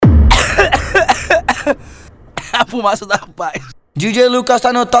fumaça da paz. DJ Lucas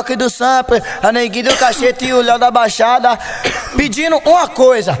tá no toque do sample, a Neguinho do Kaxeta e o Léo da Baixada pedindo uma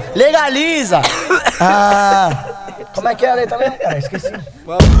coisa, legaliza. Como é que é a letra mesmo, cara? Esqueci.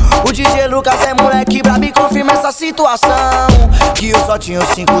 O DJ Lucas é moleque brabo e confirma essa situação, que eu só tinha os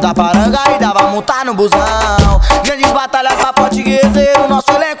 5 da paranga e dava multa no busão. Grandes batalhas pra forte guerreiro,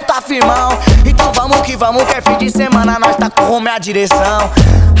 nosso elenco tá firmão. Então vamos que é fim de semana, nós tá com rumo à direção.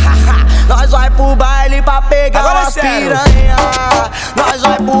 Nós vai pro baile pra pegar umas piranha. Nós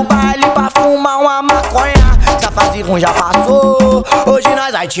vai pro baile pra fumar uma maconha. Essa fase ruim já passou, hoje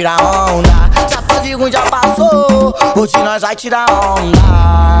nós vai tirar onda. Essa fase ruim já passou, hoje nós vai tirar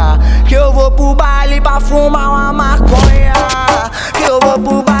onda. Que eu vou pro baile pra fumar uma maconha. Que eu vou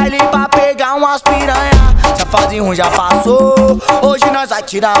pro baile pra pegar umas piranha. Essa fase ruim já passou, hoje nós vai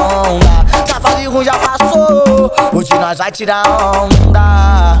tirar onda. Essa fase ruim já passou, hoje nós vai tirar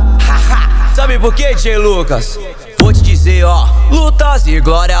onda. Sabe por que, DJ Lucas? Vou te dizer, ó. Lutas e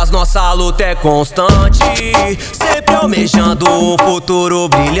glórias, nossa luta é constante, sempre almejando um futuro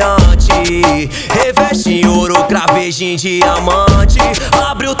brilhante. Reveste em ouro, craveja em diamante.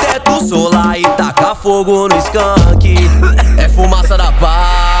 Abre o teto solar e taca fogo no skunk. É fumaça da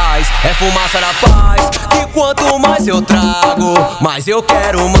paz, é fumaça da paz. Que quanto mais eu trago, mais eu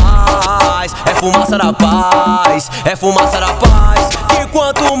quero mais. É fumaça da paz, é fumaça da paz. Que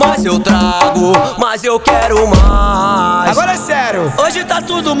quanto mais eu trago, mais eu quero mais. Agora é sério, hoje tá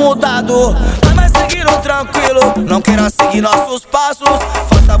tudo mudado, nós vai seguindo tranquilo. Não queira seguir nossos passos,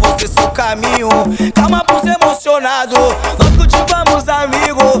 faça você seu caminho. Calma pros emocionados, nós cultivamos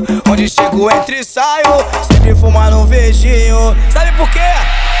amigo. Onde chego entre e saio, sempre fumando um verdinho. Sabe por quê?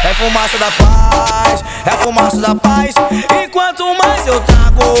 É fumaça da paz, é fumaça da paz. E quanto mais eu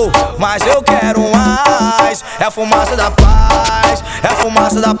trago, mais eu quero mais. É fumaça da paz, é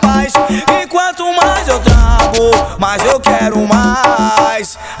fumaça da paz. E quanto mais eu trago, mais eu quero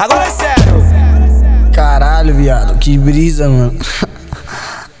mais. Agora é sério. Caralho, viado, que brisa, mano.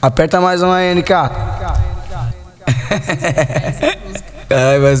 Aperta mais uma aí, NK.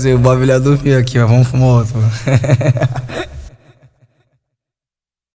 Ai, vai ser o Bob já dormiu aqui, mas vamos fumar outro.